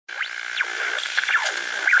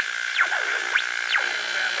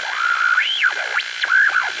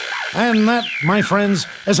And that, my friends,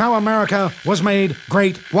 is how America was made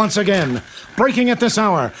great once again. Breaking at this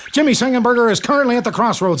hour, Jimmy Sengenberger is currently at the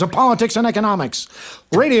crossroads of politics and economics.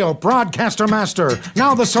 Radio broadcaster master,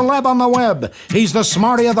 now the celeb on the web. He's the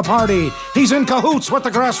smarty of the party. He's in cahoots with the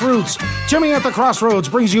grassroots. Jimmy at the Crossroads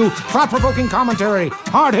brings you thought-provoking commentary,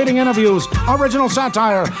 hard-hitting interviews, original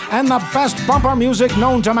satire, and the best bumper music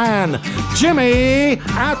known to man. Jimmy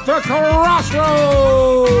at the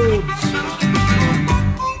Crossroads!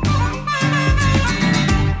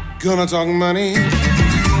 Gonna talk money,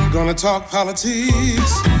 gonna talk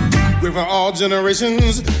politics, great for all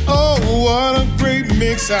generations. Oh, what a great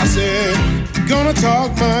mix, I said. Gonna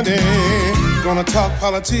talk money, gonna talk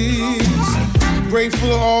politics, great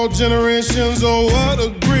for all generations. Oh, what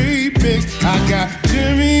a great mix. I got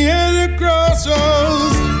Jimmy at the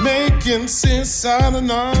Crossroads, making sense out of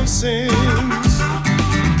nonsense.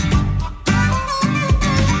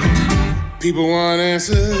 People want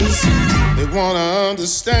answers, they want to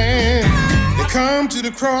understand. They come to the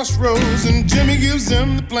crossroads and Jimmy gives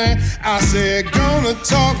them the plan. I said, gonna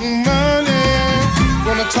talk money,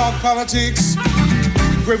 gonna talk politics,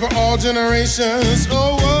 great for all generations.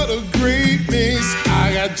 Oh, what a great mix.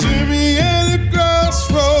 I got Jimmy at the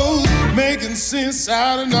crossroads, making sense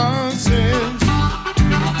out of nonsense.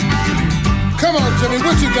 Come on, Jimmy,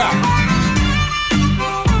 what you got?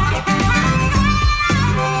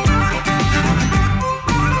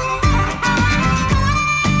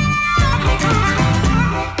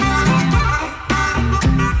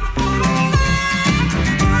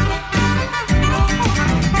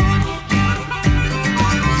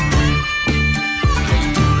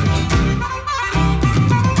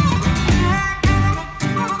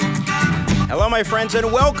 Hello, my friends,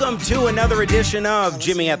 and welcome to another edition of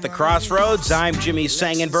Jimmy at the Crossroads. I'm Jimmy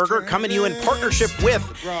Sengenberger, coming to you in partnership with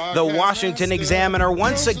the Washington Examiner,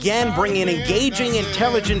 once again bringing engaging,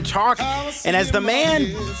 intelligent talk, and as the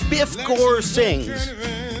man Biff Gore sings,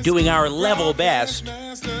 doing our level best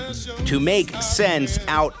to make sense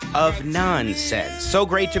out of nonsense. So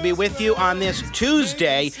great to be with you on this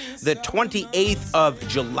Tuesday, the 28th of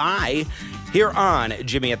July, here on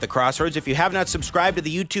Jimmy at the Crossroads. If you have not subscribed to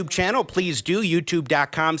the YouTube channel, please do,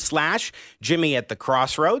 youtube.com/Jimmy at the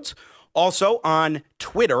Crossroads. Also on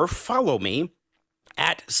Twitter, follow me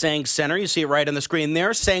at Sang Center. You see it right on the screen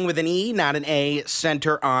there. Sang with an E, not an A,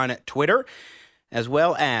 Center on Twitter. As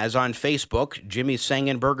well as on Facebook, Jimmy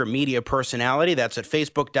Sengenberger Media Personality. That's at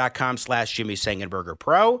facebook.com/Jimmy Sengenberger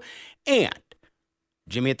Pro. And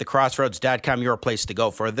JimmyAtTheCrossroads.com, your place to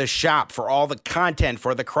go for the shop, for all the content,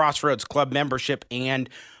 for the Crossroads Club membership, and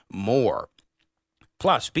more.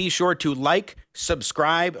 Plus, be sure to like,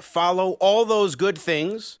 subscribe, follow, all those good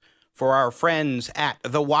things for our friends at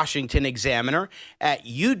the Washington Examiner at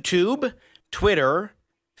YouTube, Twitter,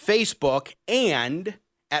 Facebook, and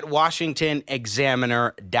at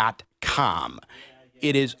WashingtonExaminer.com.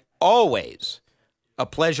 It is always a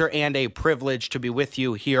pleasure and a privilege to be with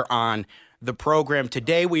you here on the program.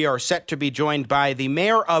 Today, we are set to be joined by the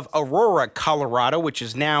mayor of Aurora, Colorado, which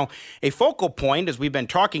is now a focal point, as we've been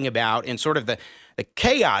talking about, in sort of the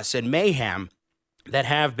chaos and mayhem that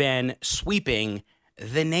have been sweeping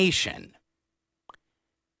the nation.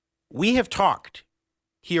 We have talked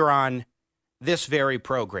here on this very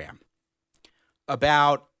program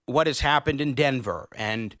about what has happened in Denver,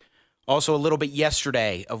 and also a little bit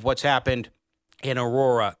yesterday of what's happened in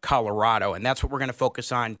Aurora, Colorado, and that's what we're going to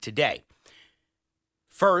focus on today.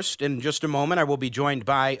 First, in just a moment, I will be joined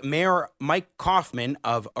by Mayor Mike Coffman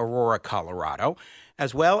of Aurora, Colorado,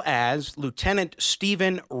 as well as Lieutenant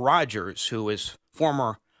Stephen Rogers, who is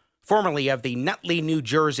formerly of the Nutley, New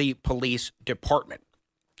Jersey Police Department.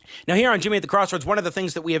 Now, here on Jimmy at the Crossroads, one of the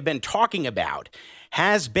things that we have been talking about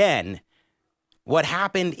has been what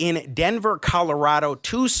happened in Denver, Colorado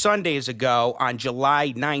 2 Sundays ago on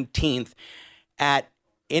July 19th at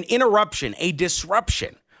an interruption, a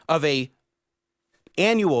disruption of a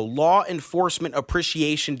annual Law Enforcement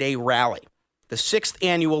Appreciation Day rally, the 6th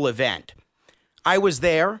annual event. I was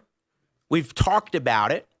there. We've talked about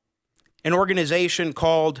it. An organization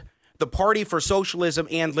called the Party for Socialism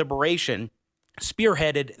and Liberation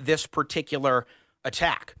spearheaded this particular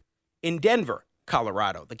attack in Denver,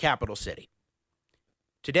 Colorado, the capital city.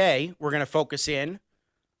 Today, we're going to focus in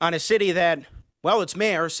on a city that, well, its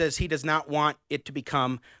mayor says he does not want it to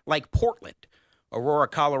become like Portland. Aurora,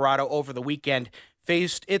 Colorado, over the weekend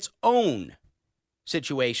faced its own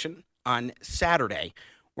situation on Saturday,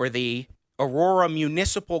 where the Aurora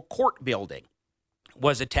Municipal Court building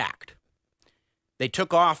was attacked. They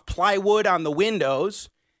took off plywood on the windows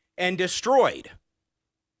and destroyed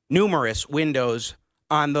numerous windows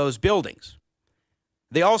on those buildings.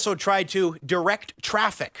 They also tried to direct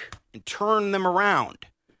traffic and turn them around,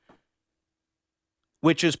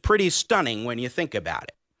 which is pretty stunning when you think about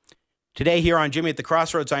it. Today here on Jimmy at the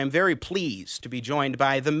Crossroads, I am very pleased to be joined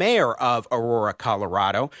by the mayor of Aurora,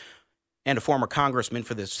 Colorado, and a former congressman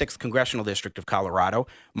for the 6th Congressional District of Colorado.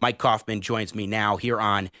 Mike Kaufman joins me now here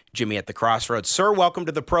on Jimmy at the Crossroads. Sir, welcome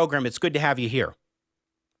to the program. It's good to have you here.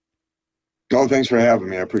 Oh, thanks for having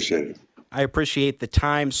me. I appreciate it. I appreciate the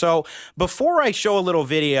time. So before I show a little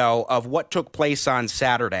video of what took place on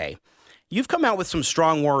Saturday, you've come out with some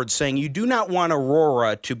strong words saying you do not want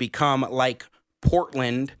Aurora to become like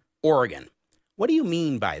Portland, Oregon. What do you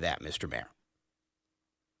mean by that, Mr. Mayor?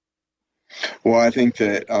 Well, I think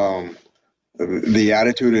that the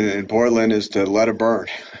attitude in Portland is to let it burn.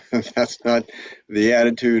 That's not the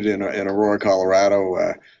attitude in Aurora,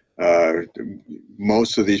 Colorado.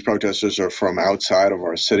 Most of these protesters are from outside of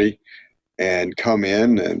our city and come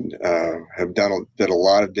in and did a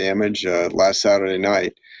lot of damage last Saturday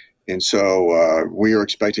night. And so we are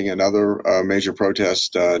expecting another major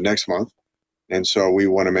protest next month. And so we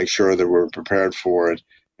want to make sure that we're prepared for it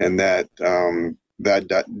and that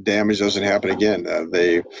that damage doesn't happen again.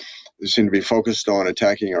 They seem to be focused on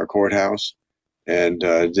attacking our courthouse and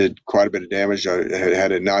did quite a bit of damage.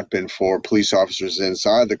 Had it not been for police officers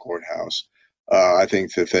inside the courthouse, I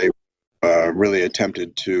think that they really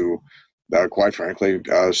attempted to, quite frankly,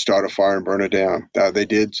 start a fire and burn it down. They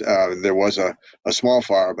did. There was a small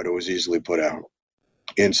fire, but it was easily put out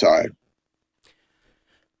inside.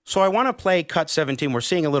 So I want to play cut 17. We're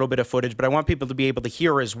seeing a little bit of footage, but I want people to be able to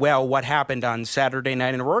hear as well what happened on Saturday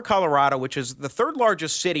night in Aurora, Colorado, which is the third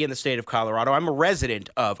largest city in the state of Colorado. I'm a resident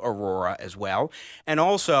of Aurora as well. And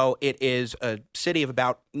also it is a city of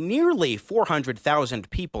about nearly 400,000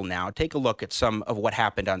 people now. Take a look at some of what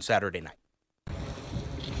happened on Saturday night.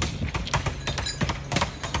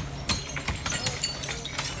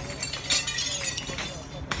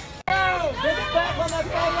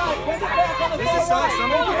 This is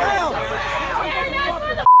someone down!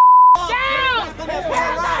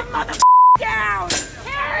 Down!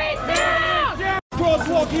 Tear it down!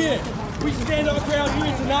 Crosswalk here. We stand our ground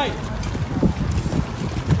here tonight.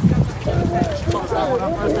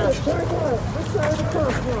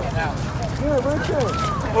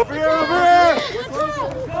 Over here, over here!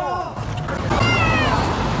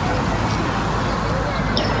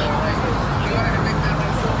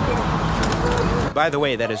 By the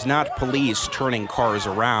way, that is not police turning cars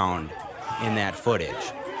around in that footage.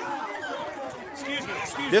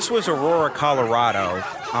 This was Aurora, Colorado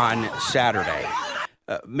on Saturday.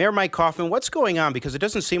 Mayor Mike Kaufman, what's going on? Because it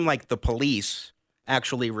doesn't seem like the police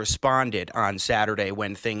actually responded on Saturday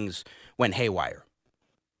when things went haywire.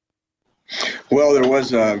 Well, there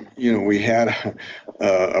was, we had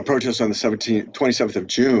a protest on the 27th of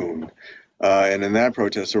June, and in that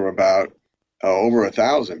protest there were about over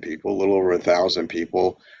 1,000 people, a little over 1,000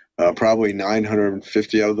 people. Probably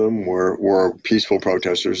 950 of them were peaceful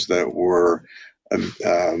protesters that were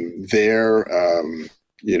there,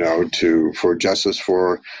 for justice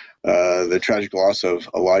for the tragic loss of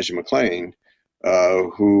Elijah McClain,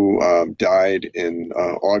 who died in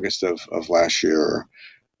August of last year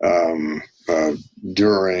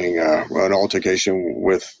during an altercation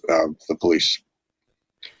with the police.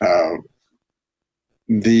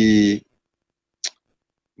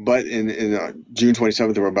 But in June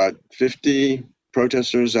 27th, there were about 50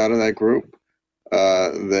 protesters out of that group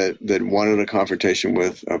that wanted a confrontation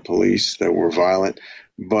with police that were violent.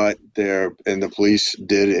 But the police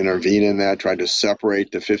did intervene in that, tried to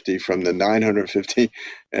separate the 50 from the 950,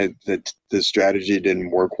 and the strategy didn't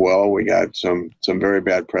work well. We got some very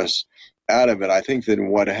bad press out of it. I think that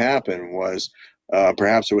what happened was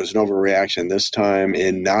perhaps there was an overreaction this time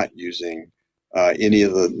in not using any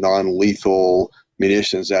of the non-lethal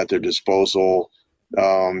munitions at their disposal.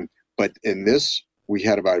 But in this, we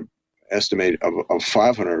had about estimate of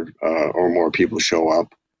 500 or more people show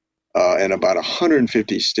up, and about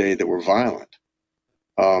 150 stayed that were violent,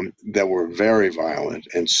 that were very violent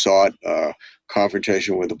and sought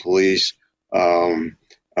confrontation with the police. On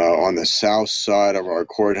the south side of our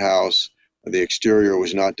courthouse, the exterior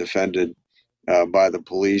was not defended by the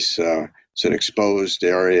police. It's an exposed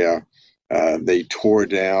area. They tore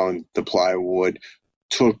down the plywood,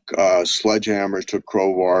 took sledgehammers, took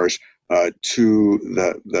crowbars to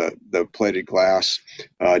the plated glass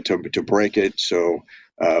to break it. So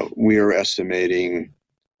we are estimating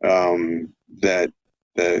that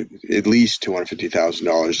at least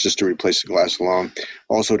 $250,000 just to replace the glass alone.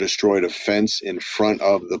 Also destroyed a fence in front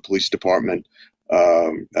of the police department,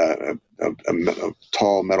 a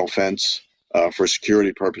tall metal fence for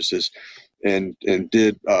security purposes, and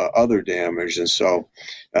did other damage. And so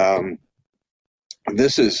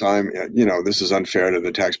this is unfair to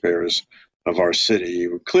the taxpayers of our city.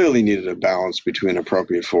 We clearly needed a balance between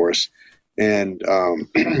appropriate force and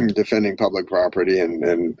defending public property.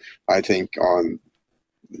 And I think on,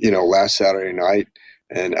 last Saturday night,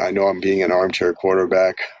 and I know I'm being an armchair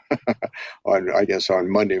quarterback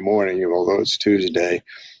on Monday morning, although it's Tuesday,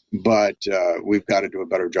 but we've got to do a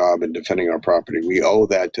better job in defending our property. We owe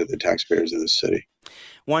that to the taxpayers of the city.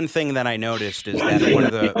 One thing that I noticed is that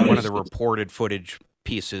one of the reported footage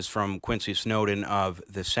pieces from Quincy Snowden of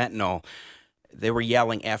the Sentinel, they were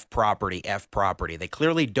yelling F property, F property. They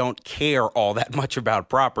clearly don't care all that much about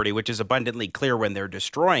property, which is abundantly clear when they're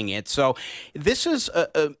destroying it. So this is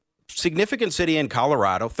a significant city in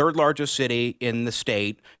Colorado, third largest city in the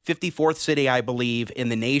state, 54th city, I believe, in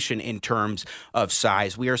the nation in terms of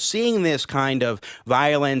size. We are seeing this kind of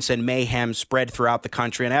violence and mayhem spread throughout the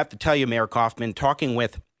country. And I have to tell you, Mayor Kaufman, talking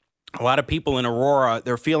with a lot of people in Aurora,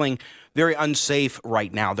 they're feeling very unsafe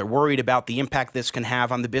right now. They're worried about the impact this can have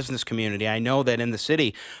on the business community. I know that in the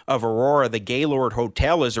city of Aurora, the Gaylord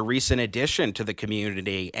Hotel is a recent addition to the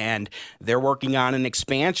community, and they're working on an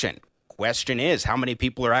expansion. Question is, how many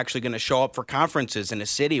people are actually going to show up for conferences in a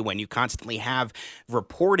city when you constantly have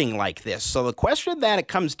reporting like this? So the question that it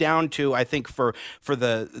comes down to, I think, for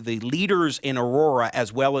the leaders in Aurora,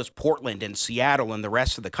 as well as Portland and Seattle and the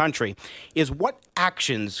rest of the country, is what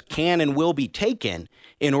actions can and will be taken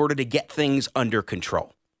in order to get things under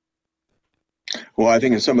control? Well, I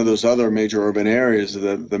think in some of those other major urban areas,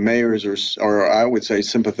 the mayors are, I would say,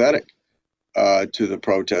 sympathetic to the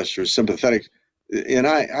protesters, sympathetic. And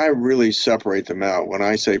I really separate them out. When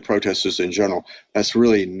I say protesters in general, that's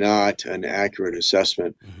really not an accurate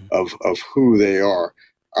assessment of who they are.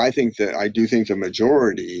 I do think the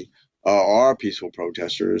majority are peaceful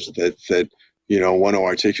protesters that want to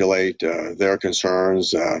articulate their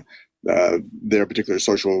concerns, their particular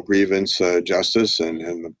social grievance, justice, and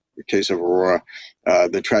in the case of Aurora,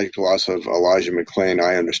 the tragic loss of Elijah McClain.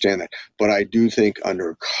 I understand that, but I do think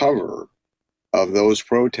under cover of those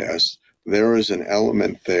protests, there is an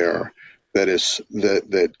element there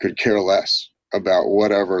that could care less about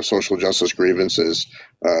whatever social justice grievances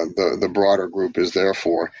the broader group is there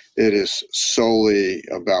for. It is solely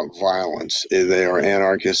about violence. They are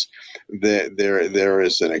anarchists. There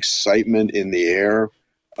is an excitement in the air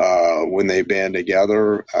when they band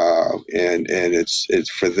together, and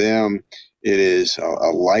it's for them. It is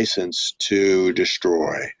a license to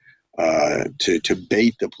destroy, to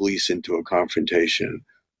bait the police into a confrontation.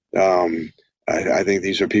 I think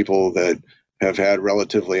these are people that have had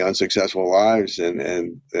relatively unsuccessful lives,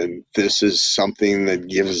 and this is something that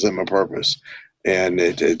gives them a purpose. And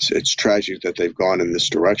it's tragic that they've gone in this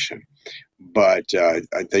direction, but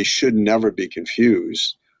they should never be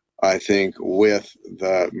confused, I think, with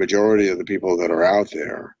the majority of the people that are out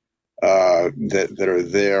there that are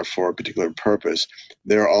there for a particular purpose.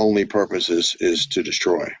 Their only purpose is to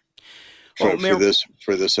destroy for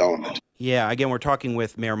this element. Yeah, again, we're talking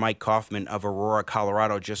with Mayor Mike Kaufman of Aurora,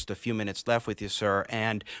 Colorado. Just a few minutes left with you, sir.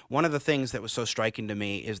 And one of the things that was so striking to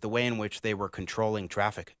me is the way in which they were controlling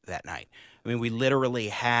traffic that night. I mean, we literally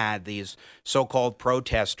had these so-called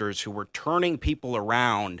protesters who were turning people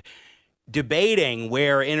around, debating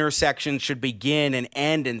where intersections should begin and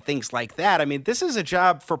end and things like that. I mean, this is a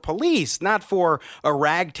job for police, not for a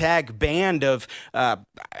ragtag band of, I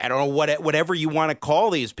don't know, whatever you want to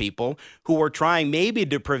call these people who are trying maybe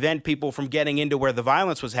to prevent people from getting into where the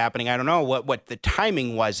violence was happening. I don't know what the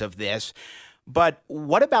timing was of this. But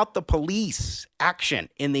what about the police action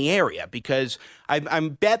in the area? Because I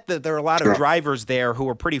bet that there are a lot of drivers there who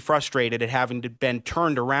are pretty frustrated at having been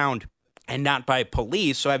turned around and not by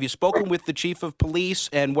police. So have you spoken with the chief of police,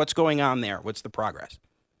 and what's going on there? What's the progress?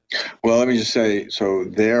 Well, let me just say, so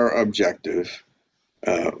their objective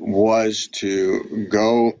was to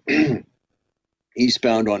go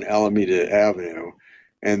eastbound on Alameda Avenue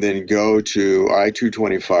and then go to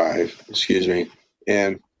I-225,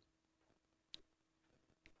 and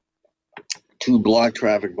to block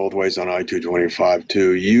traffic both ways on I-225,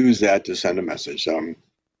 to use that to send a message.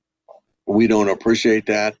 We don't appreciate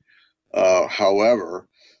that. However,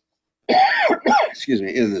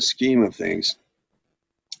 in the scheme of things,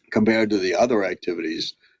 compared to the other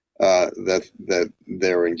activities that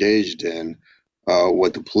they're engaged in,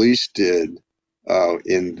 what the police did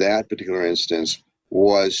in that particular instance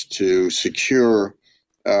was to secure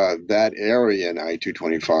that area in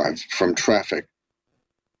I-225 from traffic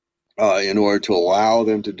in order to allow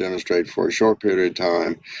them to demonstrate for a short period of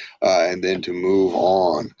time and then to move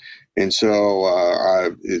on. And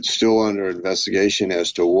so it's still under investigation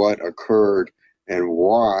as to what occurred and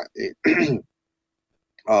why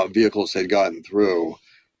vehicles had gotten through.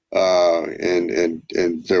 and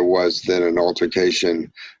there was then an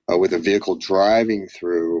altercation with a vehicle driving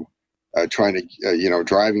through,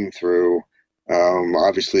 driving through.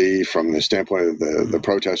 Obviously, from the standpoint of the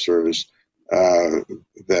protesters,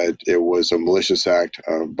 that it was a malicious act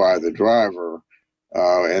by the driver,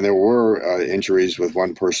 and there were injuries with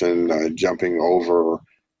one person jumping over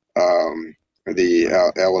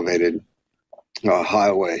the elevated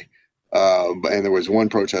highway. And there was one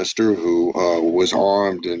protester who was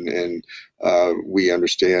armed and we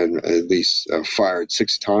understand at least fired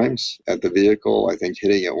 6 times at the vehicle. I think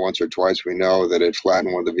hitting it once or twice. We know that it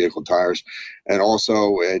flattened one of the vehicle tires, and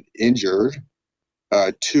also it injured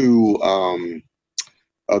 2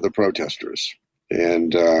 of the protesters.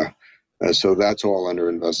 And so that's all under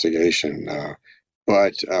investigation.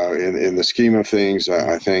 But in the scheme of things,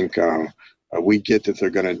 I think we get that they're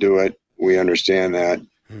going to do it. We understand that.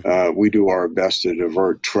 We do our best to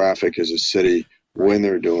divert traffic as a city when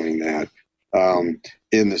they're doing that.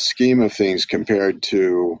 In the scheme of things, compared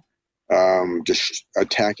to just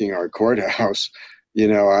attacking our courthouse,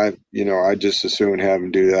 I just as soon have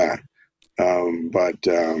them do that. But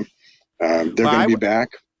they're going to be back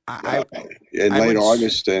in late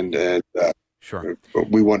August, and sure,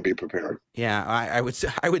 we want to be prepared. Yeah, I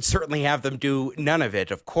would certainly have them do none of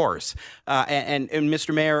it, of course. And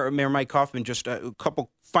Mr. Mayor Mike Coffman, just a couple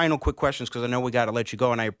final quick questions, because I know we got to let you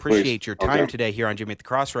go, and I appreciate your time today here on Jimmy at the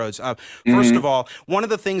Crossroads. First of all, one of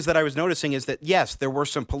the things that I was noticing is that, yes, there were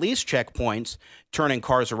some police checkpoints turning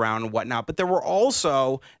cars around and whatnot, but there were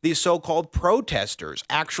also these so-called protesters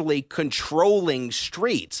actually controlling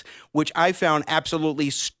streets, which I found absolutely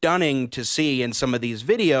stunning to see in some of these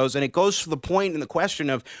videos. And it goes to the point in the question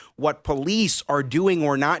of what police are doing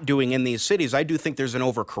or not doing in these cities. I do think there's an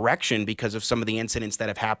overcorrection because of some of the incidents that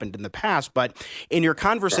have happened in the past. But in your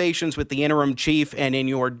conversations with the interim chief and in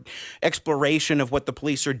your exploration of what the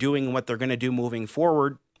police are doing and what they're going to do moving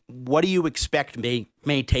forward, what do you expect may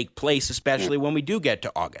take place, especially when we do get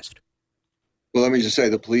to August? Well, let me just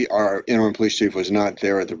say our interim police chief was not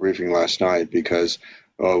there at the briefing last night because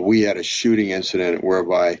we had a shooting incident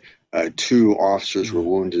whereby 2 officers were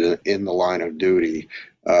wounded in the line of duty.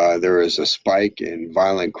 There is a spike in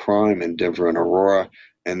violent crime in Denver and Aurora,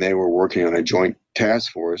 and they were working on a joint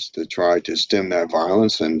task force to try to stem that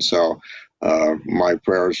violence. And so my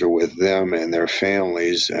prayers are with them and their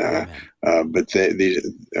families. But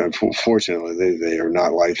fortunately, they are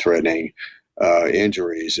not life-threatening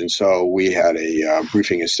injuries. And so we had a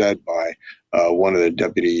briefing instead by one of the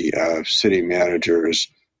deputy city managers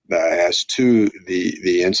as to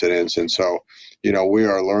the incidents. And so, we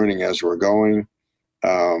are learning as we're going.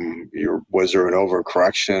 Was there an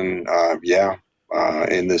overcorrection? Yeah,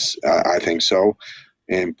 in this, I think so.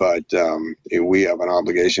 But we have an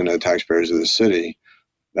obligation to the taxpayers of the city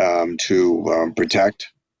to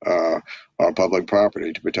protect our public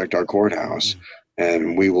property, to protect our courthouse,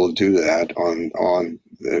 and we will do that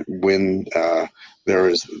when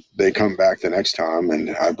they come back the next time. And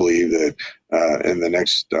I believe that in the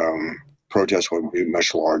next protest will be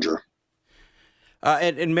much larger.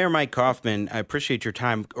 And Mayor Mike Coffman, I appreciate your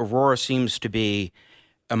time. Aurora seems to be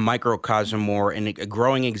a microcosm or a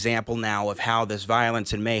growing example now of how this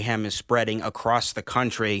violence and mayhem is spreading across the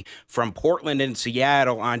country, from Portland and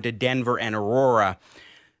Seattle on to Denver and Aurora.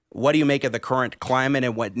 What do you make of the current climate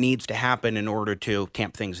and what needs to happen in order to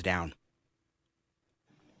tamp things down?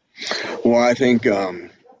 Well, I think,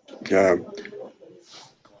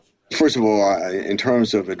 first of all, in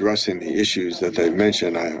terms of addressing the issues that they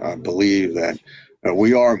mentioned, I believe that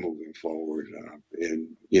we are moving forward. And,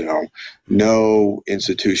 no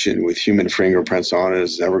institution with human fingerprints on it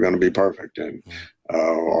is ever going to be perfect. And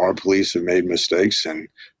our police have made mistakes, and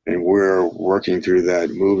we're working through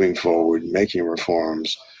that, moving forward, making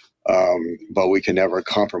reforms. But we can never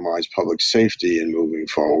compromise public safety in moving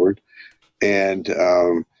forward. And,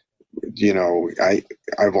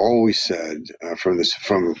 I've always said from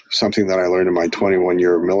something that I learned in my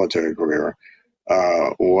 21-year military career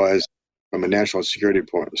was, from a national security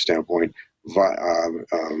standpoint,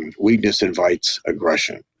 weakness invites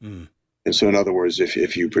aggression. And so, in other words,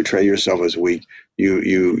 if you portray yourself as weak,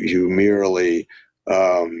 you merely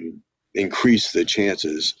increase the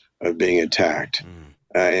chances of being attacked.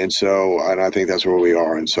 And I think that's where we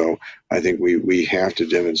are. And so I think we have to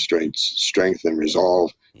demonstrate strength and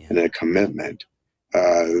resolve and a commitment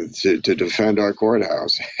to defend our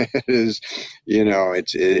courthouse. It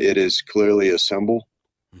is clearly a symbol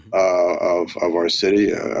of our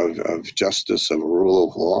city, of justice, of a rule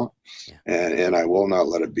of law, and I will not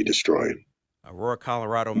let it be destroyed. Aurora,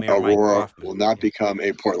 Colorado Mayor Mike Aurora Kaufman will not become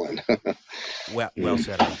a Portland. Well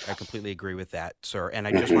said. I completely agree with that, sir. And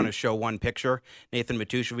I just want to show one picture. Nathan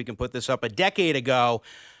Matush, if we can put this up. A decade ago,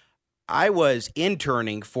 I was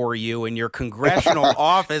interning for you in your congressional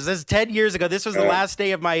office. This is 10 years ago. This was the last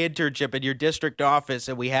day of my internship in your district office,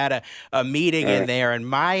 and we had a meeting in there. And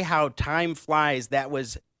my, how time flies. That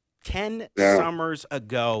was 10 summers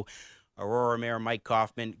ago. Aurora Mayor Mike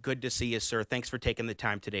Kaufman, good to see you, sir. Thanks for taking the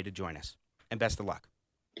time today to join us, and best of luck.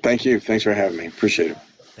 Thank you. Thanks for having me. Appreciate it.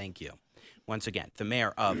 Thank you. Once again, the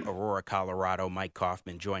mayor of Aurora, Colorado, Mike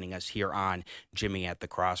Kaufman, joining us here on Jimmy at the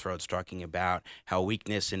Crossroads, talking about how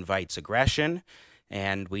weakness invites aggression,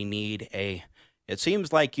 and we need it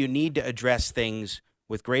seems like you need to address things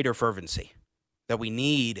with greater fervency, that we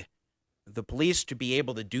need the police to be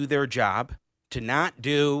able to do their job, to not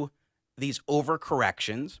do these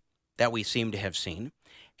overcorrections that we seem to have seen.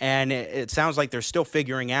 And it sounds like they're still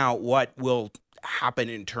figuring out what will happen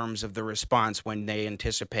in terms of the response when they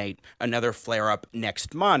anticipate another flare-up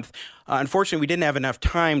next month. Unfortunately, we didn't have enough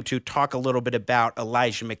time to talk a little bit about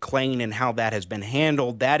Elijah McClain and how that has been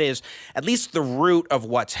handled. That is at least the root of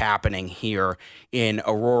what's happening here in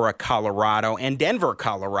Aurora, Colorado, and Denver,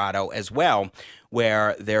 Colorado as well,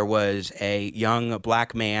 where there was a young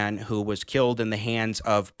black man who was killed in the hands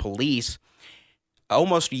of police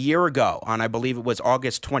almost a year ago on, I believe it was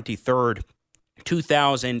August 23rd,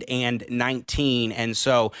 2019. And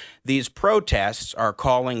so these protests are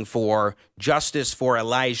calling for justice for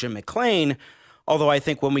Elijah McClain. Although I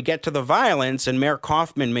think when we get to the violence, and Mayor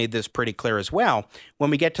Kaufman made this pretty clear as well, when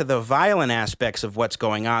we get to the violent aspects of what's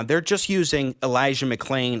going on, they're just using Elijah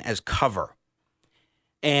McClain as cover.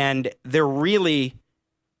 And they're really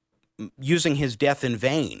using his death in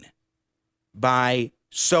vain by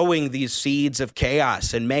sowing these seeds of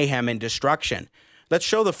chaos and mayhem and destruction. Let's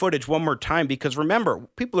show the footage one more time, because remember,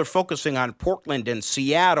 people are focusing on Portland and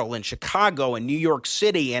Seattle and Chicago and New York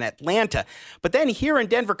City and Atlanta. But then here in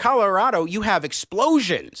Denver, Colorado, you have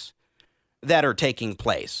explosions that are taking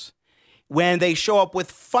place when they show up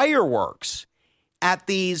with fireworks at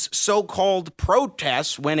these so-called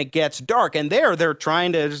protests when it gets dark. And they're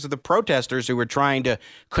trying to, this is the protesters who were trying to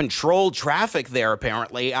control traffic there,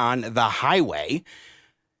 apparently, on the highway.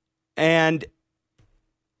 And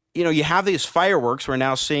you know, you have these fireworks. We're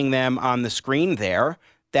now seeing them on the screen there.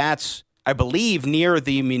 That's, I believe, near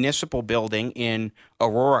the municipal building in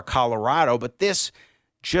Aurora, Colorado. But this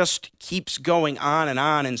just keeps going on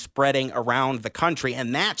and spreading around the country.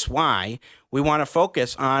 And that's why we want to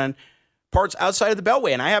focus on parts outside of the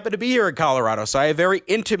Beltway. And I happen to be here in Colorado, so I have very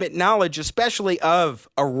intimate knowledge, especially of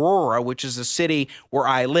Aurora, which is the city where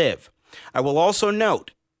I live. I will also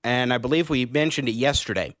note, and I believe we mentioned it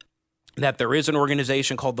yesterday, that there is an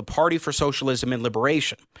organization called the Party for Socialism and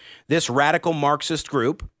Liberation. This radical Marxist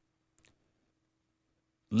group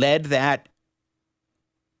led that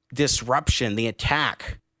disruption, the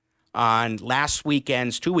attack on last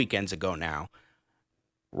weekend's, 2 weekends ago now,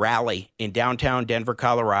 rally in downtown Denver,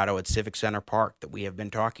 Colorado at Civic Center Park that we have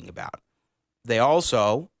been talking about. They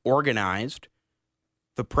also organized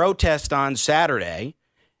the protest on Saturday,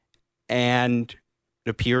 and it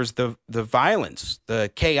appears the violence,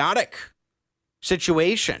 the chaotic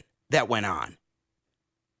situation that went on,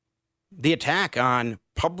 the attack on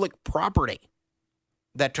public property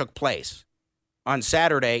that took place on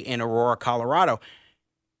Saturday in Aurora, Colorado.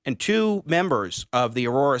 And two members of the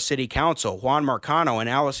Aurora City Council, Juan Marcano and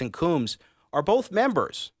Allison Coombs, are both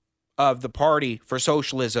members of the Party for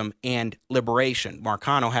Socialism and Liberation.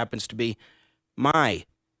 Marcano happens to be my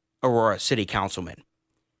Aurora City Councilman.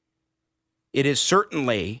 It is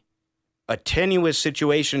certainly a tenuous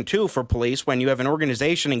situation, too, for police when you have an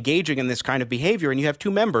organization engaging in this kind of behavior and you have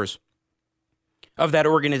two members of that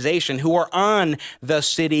organization who are on the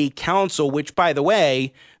city council, which, by the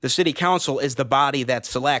way, the city council is the body that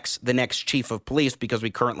selects the next chief of police, because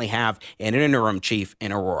we currently have an interim chief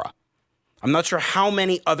in Aurora. I'm not sure how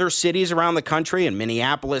many other cities around the country, in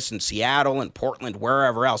Minneapolis and Seattle and Portland,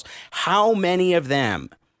 wherever else, how many of them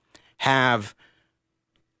have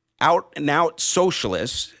out-and-out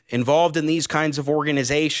socialists involved in these kinds of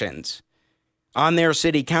organizations on their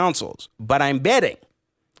city councils. But I'm betting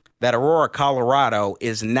that Aurora, Colorado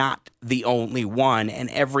is not the only one,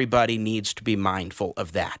 and everybody needs to be mindful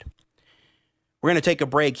of that. We're going to take a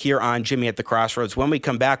break here on Jimmy at the Crossroads. When we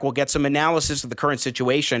come back, we'll get some analysis of the current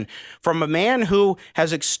situation from a man who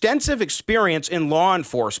has extensive experience in law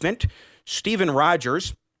enforcement. Stephen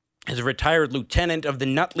Rogers is a retired lieutenant of the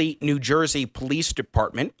Nutley, New Jersey Police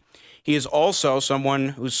Department. He is also someone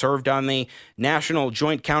who served on the National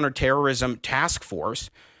Joint Counterterrorism Task Force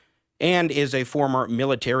and is a former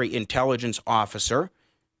military intelligence officer.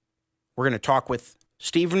 We're We're going to talk with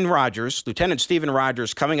Stephen Rogers, Lieutenant Stephen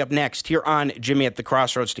Rogers, coming up next here on Jimmy at the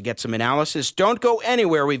Crossroads to get some analysis. Don't go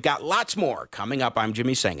anywhere. We've got lots more coming up. I'm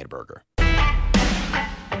Jimmy Sengenberger.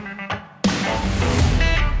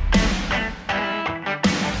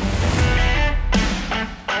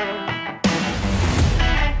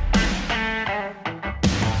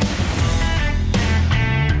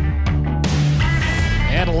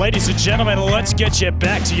 And ladies and gentlemen, let's get you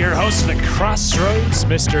back to your host of the Crossroads,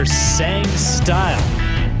 Mr. Sang Style.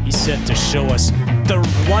 He's set to show us the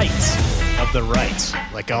right of the right,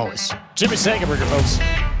 like always. Jimmy Sengenberger, folks.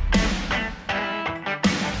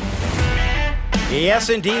 Yes,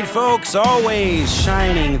 indeed, folks. Always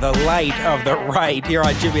shining the light of the right here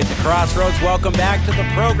on Jimmy at the Crossroads. Welcome back to the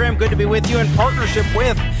program. Good to be with you in partnership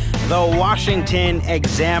with the Washington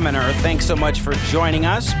Examiner. Thanks so much for joining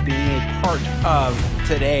us, being a part of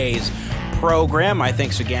today's program. My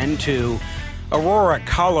thanks again to Aurora,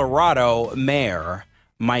 Colorado Mayor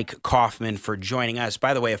Mike Coffman for joining us.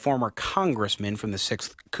 By the way, a former congressman from the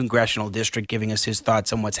 6th Congressional District giving us his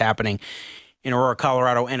thoughts on what's happening in Aurora,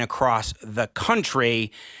 Colorado and across the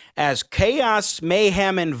country as chaos,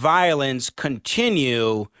 mayhem, and violence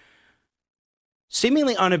continue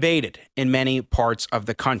seemingly unabated in many parts of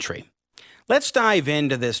the country. Let's dive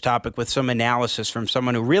into this topic with some analysis from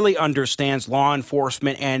someone who really understands law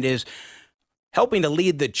enforcement and is helping to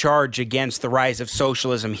lead the charge against the rise of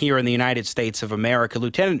socialism here in the United States of America.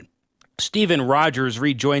 Lieutenant Stephen Rogers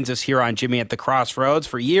rejoins us here on Jimmy at the Crossroads.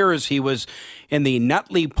 For years, he was in the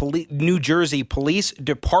Nutley, New Jersey Police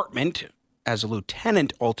Department as a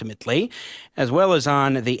lieutenant ultimately, as well as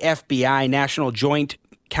on the FBI National Joint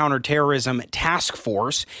Counterterrorism Task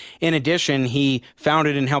Force. In addition, he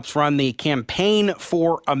founded and helps run the Campaign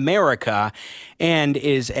for America and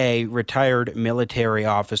is a retired military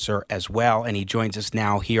officer as well. And he joins us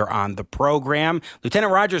now here on the program.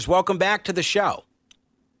 Lieutenant Rogers, welcome back to the show.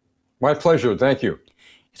 My pleasure. Thank you.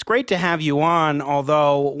 It's great to have you on,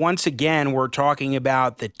 although once again, we're talking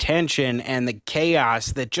about the tension and the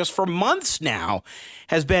chaos that just for months now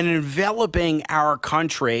has been enveloping our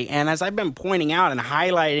country. And as I've been pointing out and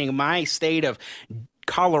highlighting my state of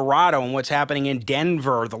Colorado and what's happening in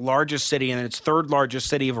Denver, the largest city and its third largest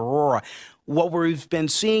city of Aurora, what we've been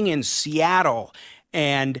seeing in Seattle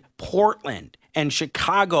and Portland and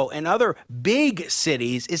Chicago and other big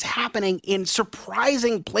cities is happening in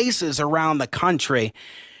surprising places around the country.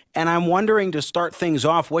 And I'm wondering, to start things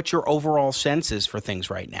off, what your overall sense is for things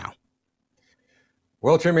right now.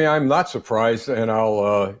 Well, Jimmy, I'm not surprised, and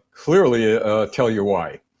I'll clearly tell you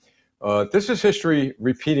why. This is history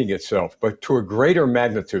repeating itself, but to a greater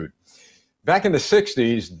magnitude. Back in the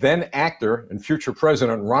 60s, then actor and future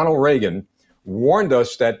President Ronald Reagan warned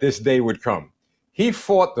us that this day would come. He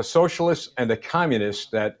fought the socialists and the communists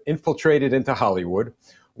that infiltrated into Hollywood,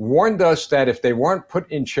 warned us that if they weren't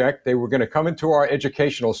put in check, they were going to come into our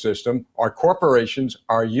educational system, our corporations,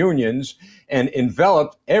 our unions, and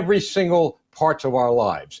envelop every single part of our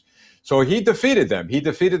lives. So he defeated them. He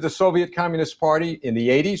defeated the Soviet Communist Party in the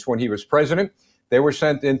 80s when he was president. They were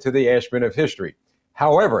sent into the ash bin of history.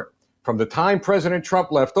 However, from the time President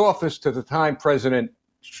Trump left office to the time President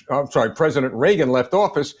Reagan left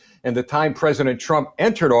office and the time President Trump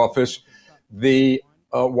entered office, the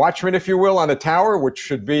watchmen, if you will, on the tower, which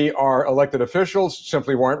should be our elected officials,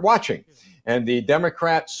 simply weren't watching. And the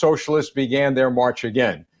Democrat socialists began their march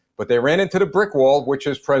again. But they ran into the brick wall, which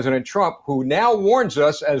is President Trump, who now warns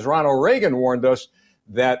us, as Ronald Reagan warned us,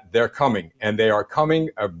 that they're coming. And they are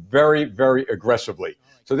coming very, very aggressively.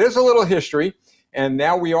 So there's a little history. And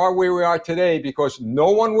now we are where we are today because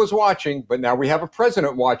no one was watching, but now we have a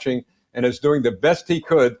president watching and is doing the best he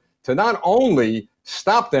could to not only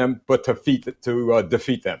stop them, but to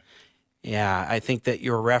defeat them. Yeah, I think that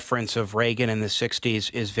your reference of Reagan in the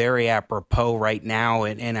 60s is very apropos right now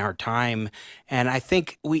in our time. And I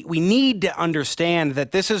think we need to understand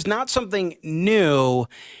that this is not something new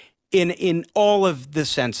in all of the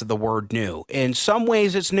sense of the word new. In some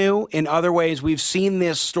ways it's new. In other ways, we've seen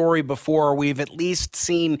this story before. We've at least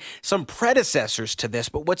seen some predecessors to this.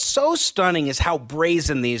 But what's so stunning is how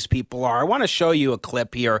brazen these people are. I want to show you a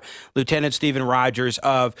clip here, Lieutenant Stephen Rogers,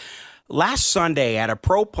 of last Sunday at a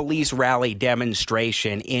pro-police rally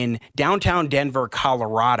demonstration in downtown Denver,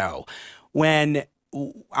 Colorado, when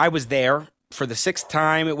I was there for the 6th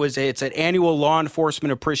time. It's an annual Law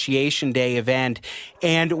Enforcement Appreciation Day event,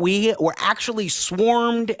 and we were actually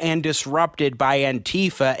swarmed and disrupted by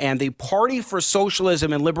Antifa and the Party for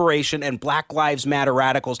Socialism and Liberation and Black Lives Matter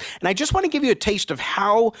radicals. And I just want to give you a taste of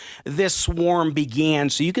how this swarm began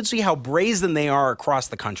so you can see how brazen they are across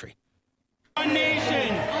the country. One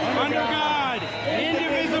nation, under God,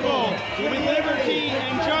 indivisible, with liberty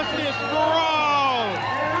and justice for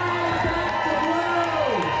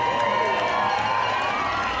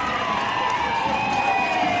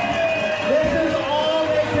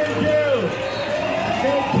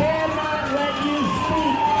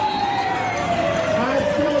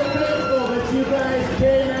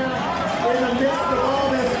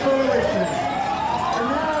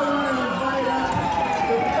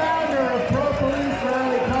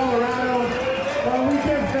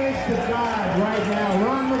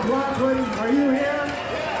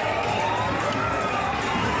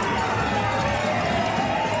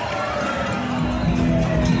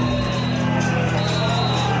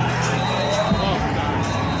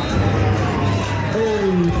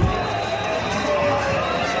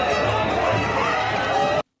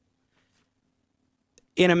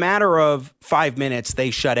In a matter of 5 minutes,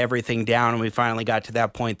 they shut everything down, and we finally got to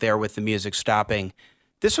that point there with the music stopping.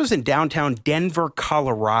 This was in downtown Denver,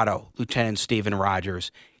 Colorado, Lieutenant Stephen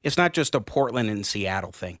Rogers. It's not just a Portland and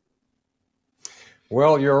Seattle thing.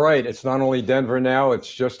 Well, you're right. It's not only Denver now.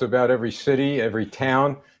 It's just about every city, every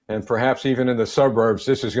town, and perhaps even in the suburbs.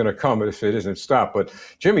 This is going to come if it isn't stopped. But,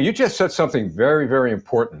 Jimmy, you just said something very, very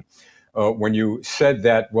important when you said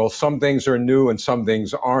that, well, some things are new and some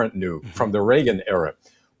things aren't new from the Reagan era.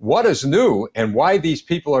 What is new and why these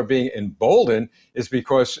people are being emboldened is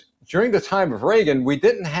because during the time of Reagan, we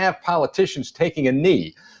didn't have politicians taking a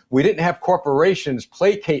knee. We didn't have corporations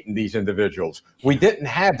placating these individuals. We didn't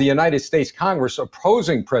have the United States Congress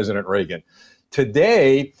opposing President Reagan.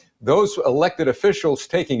 Today, those elected officials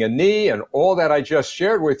taking a knee and all that I just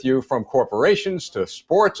shared with you, from corporations to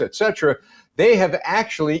sports, etc., they have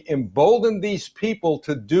actually emboldened these people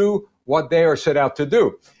to do what they are set out to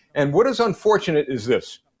do. And what is unfortunate is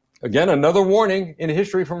this. Again, another warning in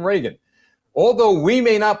history from Reagan. Although we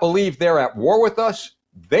may not believe they're at war with us,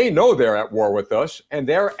 they know they're at war with us, and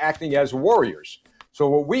they're acting as warriors. So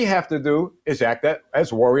what we have to do is act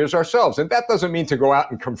as warriors ourselves. And that doesn't mean to go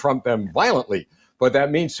out and confront them violently, but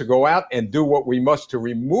that means to go out and do what we must to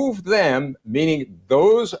remove them, meaning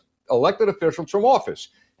those elected officials, from office.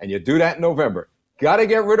 And you do that in November. Got to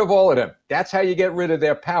get rid of all of them. That's how you get rid of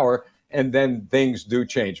their power, and then things do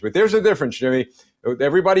change. But there's a difference, Jimmy.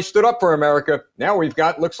 Everybody stood up for America. Now we've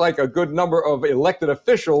got, looks like, a good number of elected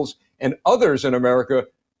officials and others in America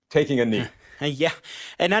taking a knee. Yeah,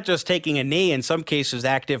 and not just taking a knee, in some cases,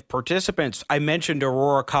 active participants. I mentioned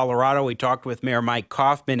Aurora, Colorado. We talked with Mayor Mike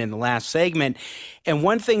Kaufman in the last segment. And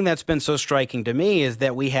one thing that's been so striking to me is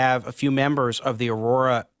that we have a few members of the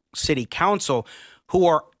Aurora City Council who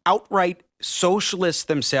are outright socialists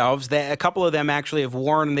themselves. A couple of them actually have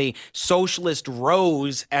worn the socialist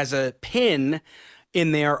rose as a pin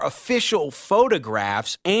in their official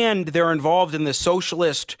photographs, and they're involved in the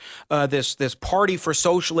socialist, this Party for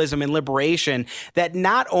Socialism and Liberation that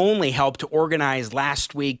not only helped to organize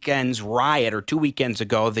last weekend's riot, or 2 weekends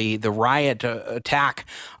ago, the riot attack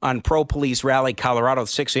on Pro-Police Rally Colorado, the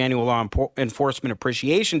 6th Annual Law Enforcement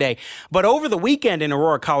Appreciation Day, but over the weekend in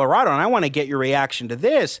Aurora, Colorado, and I want to get your reaction to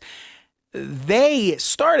this, they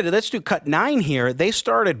started, let's do cut 9 here, they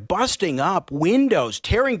started busting up windows,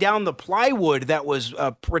 tearing down the plywood that was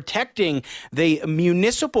protecting the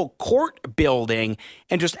municipal court building,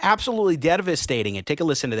 and just absolutely devastating it. Take a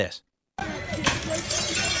listen to this.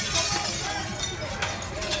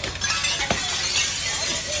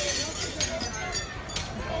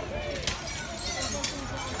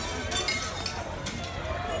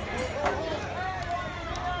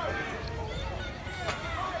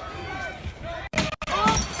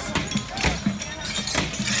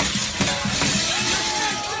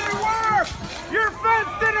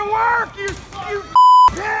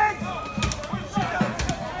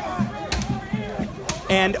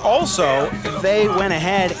 And also, they went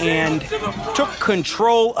ahead and took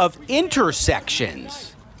control of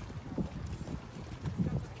intersections.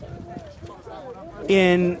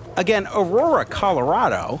 In, again, Aurora,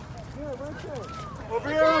 Colorado. Over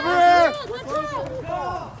here, over here!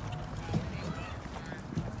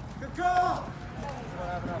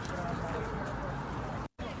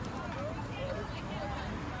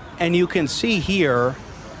 And you can see here,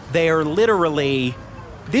 they are literally,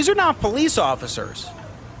 these are not police officers.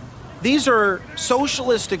 These are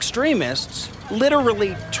socialist extremists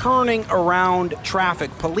literally turning around traffic.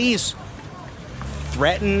 Police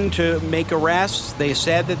threatened to make arrests. They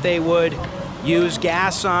said that they would use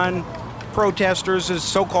gas on protesters, as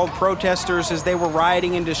so-called protesters, as they were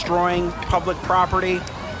rioting and destroying public property.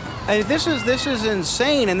 And this is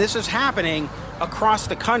insane, and this is happening across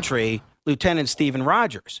the country, Lieutenant Stephen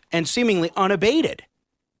Rogers, and seemingly unabated.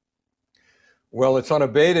 Well, it's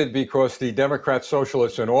unabated because the Democrat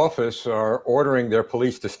socialists in office are ordering their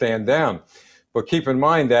police to stand down. But keep in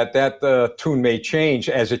mind that tune may change,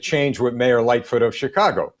 as it changed with Mayor Lightfoot of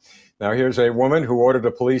Chicago. Now, here's a woman who ordered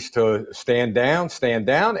the police to stand down,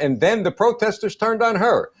 and then the protesters turned on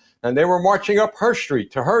her, and they were marching up her street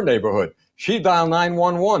to her neighborhood. She dialed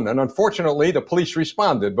 911, and unfortunately, the police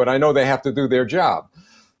responded, but I know they have to do their job.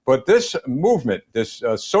 But this movement, this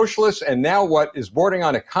socialist, and now what is bordering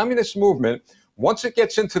on a communist movement, once it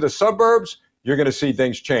gets into the suburbs, you're going to see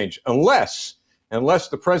things change, unless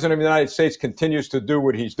the president of the United States continues to do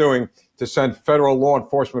what he's doing to send federal law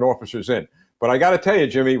enforcement officers in. But I got to tell you,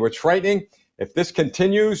 Jimmy, what's frightening, if this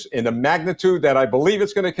continues in the magnitude that I believe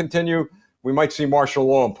it's going to continue, we might see martial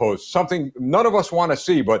law imposed, something none of us want to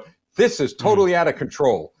see, but this is totally out of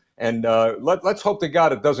control. And let's hope to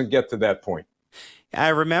God it doesn't get to that point. I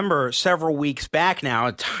remember several weeks back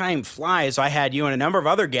now, time flies, I had you and a number of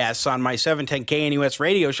other guests on my 710 KNUS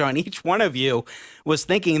radio show, and each one of you was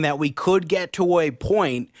thinking that we could get to a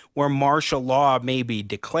point where martial law may be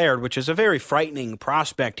declared, which is a very frightening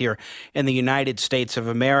prospect here in the United States of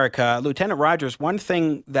America. Lieutenant Rogers, one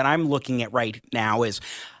thing that I'm looking at right now is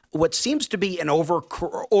what seems to be an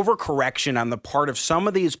overcorrection on the part of some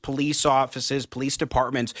of these police offices, police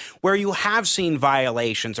departments, where you have seen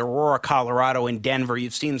violations. Aurora, Colorado, and Denver,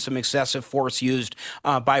 you've seen some excessive force used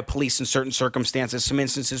by police in certain circumstances, some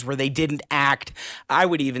instances where they didn't act, I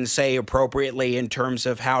would even say, appropriately in terms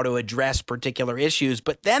of how to address particular issues.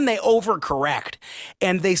 But then they overcorrect,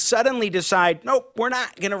 and they suddenly decide, nope, we're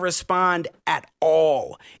not going to respond at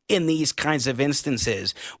all in these kinds of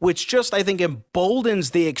instances, which just, I think, emboldens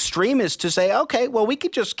the extremists to say, okay, well, we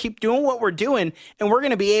could just keep doing what we're doing and we're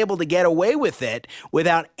going to be able to get away with it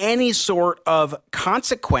without any sort of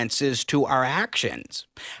consequences to our actions.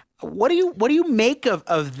 What do you make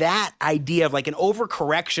of that idea of like an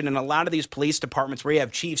overcorrection in a lot of these police departments where you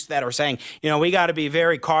have chiefs that are saying, we got to be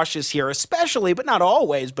very cautious here, especially, but not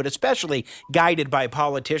always, but especially guided by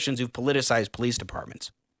politicians who've politicized police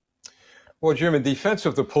departments? Well, Jim, in defense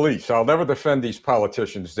of the police, I'll never defend these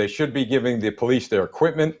politicians. They should be giving the police their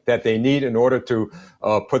equipment that they need in order to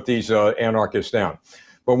put these anarchists down.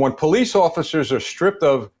 But when police officers are stripped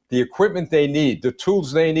of the equipment they need, the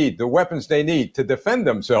tools they need, the weapons they need to defend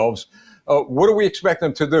themselves, what do we expect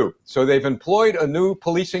them to do? So they've employed a new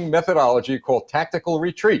policing methodology called tactical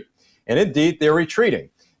retreat. And indeed, they're retreating.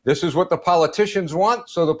 This is what the politicians want,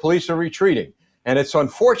 so the police are retreating. And it's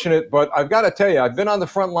unfortunate, but I've got to tell you, I've been on the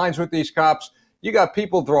front lines with these cops. You got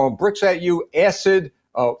people throwing bricks at you, acid,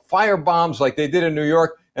 fire bombs like they did in New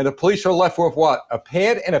York, and the police are left with what? A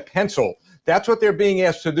pad and a pencil. That's what they're being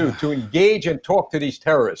asked to do, to engage and talk to these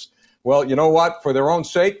terrorists. Well, you know what? For their own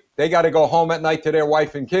sake, they got to go home at night to their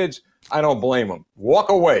wife and kids. I don't blame them. Walk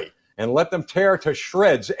away and let them tear to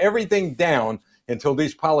shreds everything down until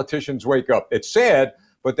these politicians wake up. It's sad,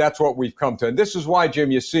 but that's what we've come to. And this is why, Jim,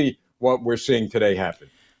 you see what we're seeing today happen.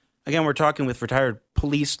 Again, we're talking with retired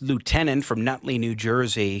police lieutenant from Nutley, New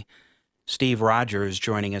Jersey, Steve Rogers,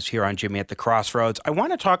 joining us here on Jimmy at the Crossroads. I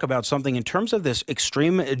want to talk about something in terms of this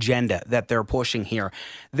extreme agenda that they're pushing here.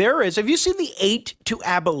 Have you seen the 8 to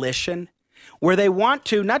Abolition? Where they want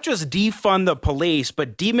to not just defund the police,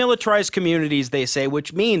 but demilitarize communities, they say,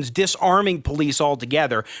 which means disarming police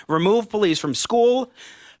altogether, remove police from school,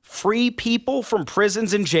 free people from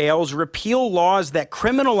prisons and jails, repeal laws that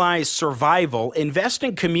criminalize survival, invest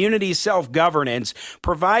in community self-governance,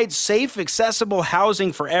 provide safe, accessible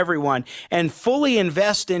housing for everyone, and fully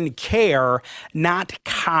invest in care, not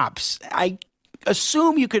cops. I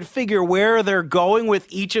assume you could figure where they're going with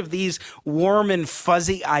each of these warm and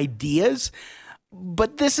fuzzy ideas,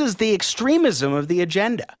 but this is the extremism of the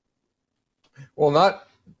agenda. Well,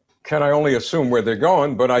 can I only assume where they're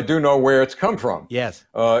going, but I do know where it's come from. Yes.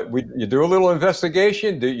 You do a little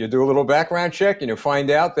investigation, you do a little background check, and you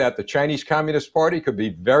find out that the Chinese Communist Party could be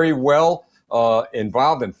very well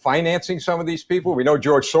involved in financing some of these people. We know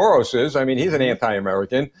George Soros is. I mean, he's an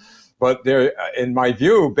anti-American. But there, in my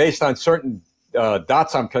view, based on certain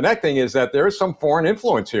dots I'm connecting, is that there is some foreign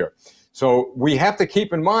influence here. So we have to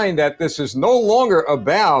keep in mind that this is no longer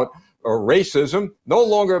about racism, no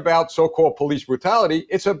longer about so-called police brutality.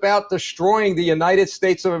 It's about destroying the United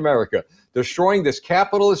States of America, destroying this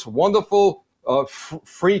capitalist, wonderful,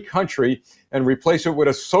 free country, and replace it with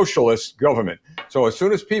a socialist government. So as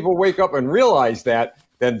soon as people wake up and realize that,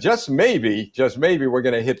 then just maybe we're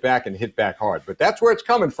going to hit back and hit back hard. But that's where it's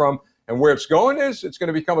coming from. And where it's going is it's going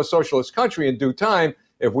to become a socialist country in due time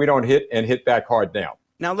if we don't hit back hard now.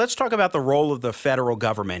 Now, let's talk about the role of the federal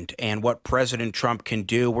government and what President Trump can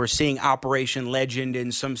do. We're seeing Operation Legend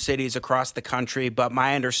in some cities across the country, but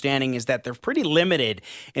my understanding is that they're pretty limited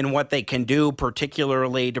in what they can do,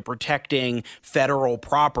 particularly to protecting federal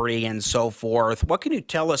property and so forth. What can you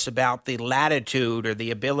tell us about the latitude or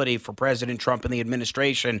the ability for President Trump and the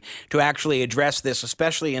administration to actually address this,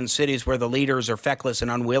 especially in cities where the leaders are feckless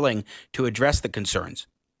and unwilling to address the concerns?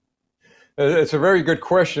 It's a very good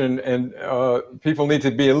question, and people need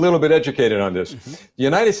to be a little bit educated on this. Mm-hmm. The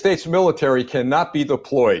United States military cannot be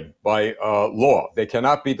deployed by law. They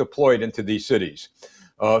cannot be deployed into these cities.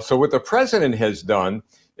 So what the president has done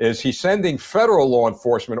is he's sending federal law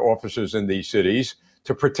enforcement officers in these cities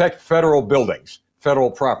to protect federal buildings,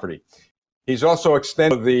 federal property. He's also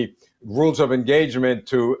extended the rules of engagement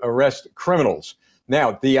to arrest criminals.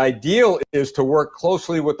 Now, the ideal is to work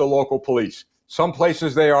closely with the local police. Some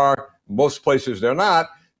places they are, most places they're not,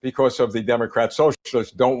 because of the Democrat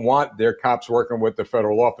socialists don't want their cops working with the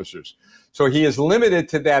federal officers. So he is limited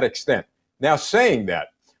to that extent. Now, saying that,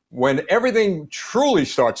 when everything truly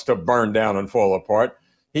starts to burn down and fall apart,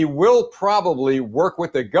 he will probably work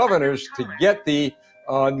with the governors to get the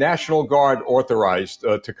National Guard authorized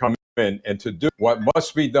to come in and to do what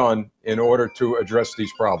must be done in order to address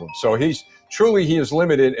these problems. So he is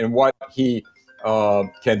limited in what he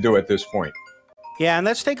can do at this point. Yeah, and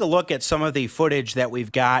let's take a look at some of the footage that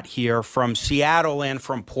we've got here from Seattle and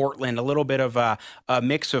from Portland, a little bit of a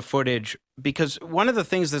mix of footage, because one of the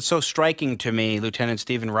things that's so striking to me, Lieutenant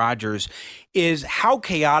Stephen Rogers, is how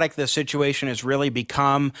chaotic the situation has really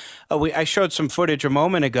become. I showed some footage a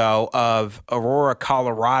moment ago of Aurora,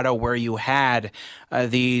 Colorado, where you had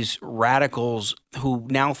these radicals who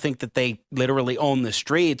now think that they literally own the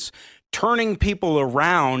streets, turning people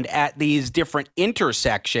around at these different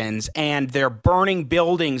intersections, and they're burning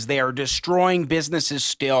buildings. They are destroying businesses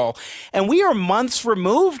still. And we are months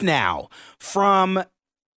removed now from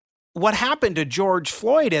what happened to George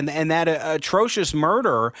Floyd and that atrocious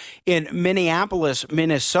murder in Minneapolis,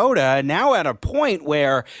 Minnesota, now at a point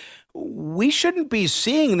where we shouldn't be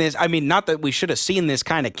seeing this. I mean, not that we should have seen this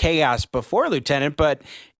kind of chaos before, Lieutenant, but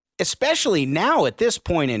especially now at this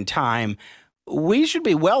point in time, we should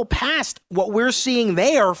be well past what we're seeing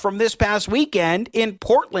there from this past weekend in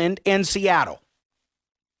Portland and Seattle.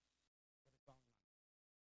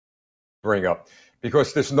 Bring up,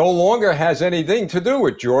 because this no longer has anything to do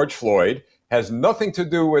with George Floyd, has nothing to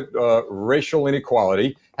do with racial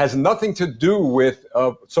inequality, has nothing to do with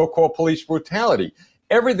so-called police brutality,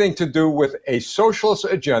 everything to do with a socialist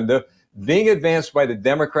agenda being advanced by the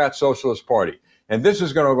Democrat Socialist Party. And this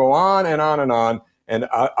is going to go on and on and on. And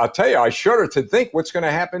I'll tell you, I shudder to think what's going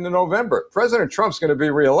to happen in November. President Trump's going to be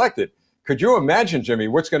reelected. Could you imagine, Jimmy,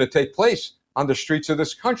 what's going to take place on the streets of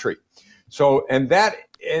this country? So, and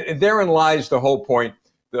therein lies the whole point.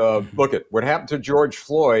 Look at what happened to George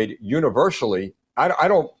Floyd universally. I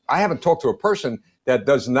haven't talked to a person that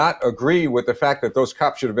does not agree with the fact that those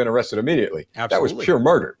cops should have been arrested immediately. Absolutely. That was pure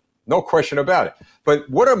murder. No question about it. But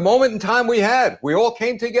what a moment in time we had. We all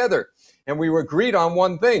came together and we agreed on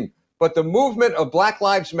one thing. But the movement of Black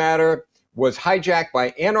Lives Matter was hijacked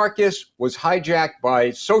by anarchists, was hijacked by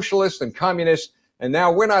socialists and communists. And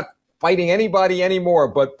now we're not fighting anybody anymore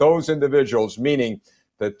but those individuals, meaning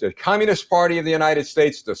the Communist Party of the United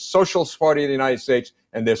States, the Socialist Party of the United States,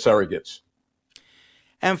 and their surrogates.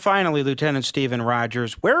 And finally, Lieutenant Stephen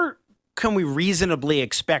Rogers, where can we reasonably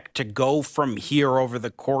expect to go from here over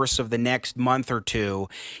the course of the next month or two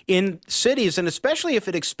in cities, and especially if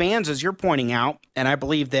it expands, as you're pointing out, and I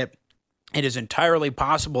believe that it is entirely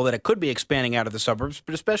possible that it could be expanding out of the suburbs,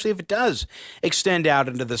 but especially if it does extend out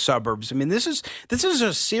into the suburbs. I mean, this is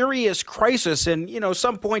a serious crisis. And,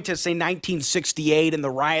 some point to say 1968 and the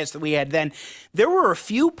riots that we had then, there were a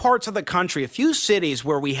few parts of the country, a few cities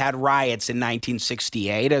where we had riots in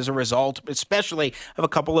 1968 as a result, especially of a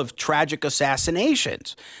couple of tragic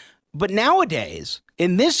assassinations. But nowadays,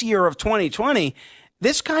 in this year of 2020,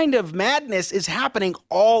 this kind of madness is happening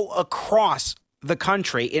all across the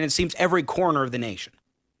country, and it seems every corner of the nation.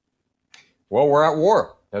 Well, we're at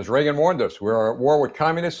war, as Reagan warned us. We're at war with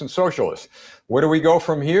communists and socialists. Where do we go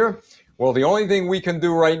from here? Well, the only thing we can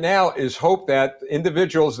do right now is hope that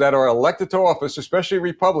individuals that are elected to office, especially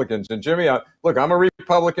Republicans, and Jimmy, look, I'm a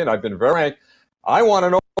Republican. I've been very frank. I want to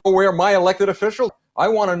know where my elected officials, I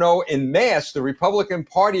want to know in mass, the Republican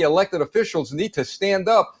Party elected officials need to stand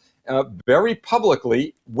up very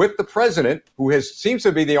publicly with the president, who seems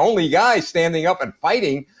to be the only guy standing up and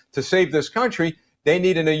fighting to save this country. They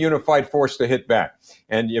need a unified force to hit back.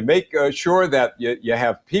 And you make sure that you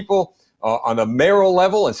have people on the mayoral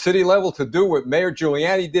level and city level to do what Mayor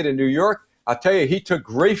Giuliani did in New York. I'll tell you, he took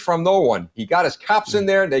grief from no one. He got his cops in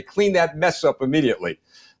there and they cleaned that mess up immediately.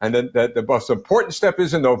 And then the most important step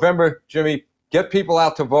is in November, Jimmy, get people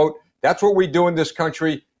out to vote. That's what we do in this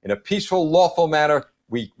country in a peaceful, lawful manner.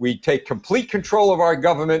 We take complete control of our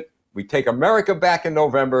government. We take America back in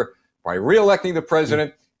November by reelecting the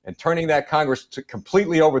president and turning that Congress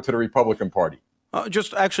completely over to the Republican Party.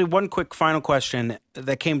 Just actually one quick final question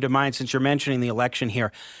that came to mind since you're mentioning the election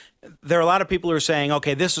here. There are a lot of people who are saying,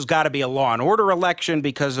 okay, this has got to be a law and order election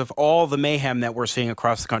because of all the mayhem that we're seeing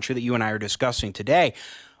across the country that you and I are discussing today.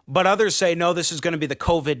 But others say, no, this is going to be the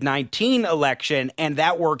COVID-19 election, and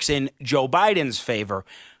that works in Joe Biden's favor.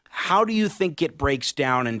 How do you think it breaks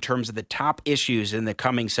down in terms of the top issues in the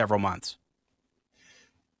coming several months?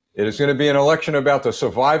 It is going to be an election about the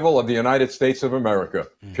survival of the United States of America,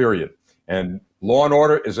 period. And law and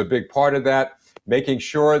order is a big part of that, making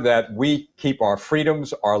sure that we keep our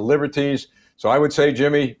freedoms, our liberties. So I would say,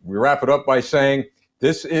 Jimmy, we wrap it up by saying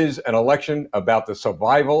this is an election about the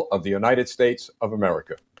survival of the United States of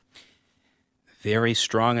America. Very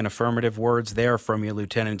strong and affirmative words there from you,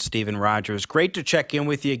 Lieutenant Stephen Rogers. Great to check in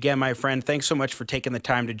with you again, my friend. Thanks so much for taking the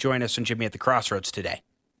time to join us on Jimmy at the Crossroads today.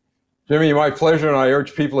 Jimmy, my pleasure, and I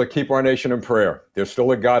urge people to keep our nation in prayer. There's still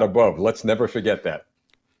a God above. Let's never forget that.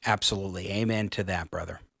 Absolutely. Amen to that,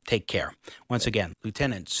 brother. Take care. Once again,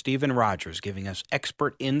 Lieutenant Stephen Rogers giving us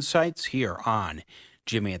expert insights here on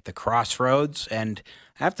Jimmy at the Crossroads. And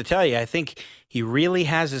I have to tell you, I think he really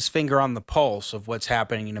has his finger on the pulse of what's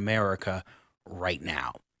happening in America right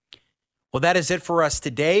now. Well, that is it for us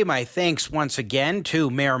today. My thanks once again to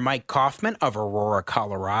Mayor Mike Coffman of Aurora,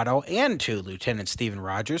 Colorado, and to Lieutenant Stephen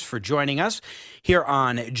Rogers for joining us here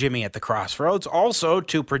on Jimmy at the Crossroads. Also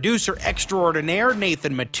to producer extraordinaire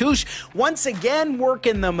Nathan Matoush, once again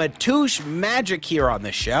working the Matoush magic here on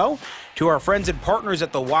the show. To our friends and partners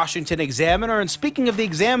at the Washington Examiner. And speaking of the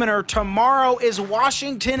Examiner, tomorrow is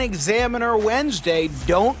Washington Examiner Wednesday.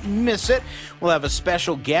 Don't miss it. We'll have a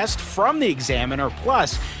special guest from the Examiner.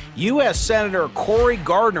 Plus, U.S. Senator Cory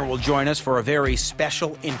Gardner will join us for a very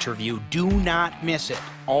special interview. Do not miss it.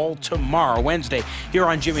 All tomorrow, Wednesday, here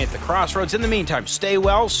on Jimmy at the Crossroads. In the meantime, stay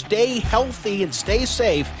well, stay healthy, and stay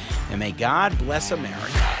safe. And may God bless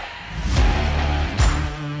America.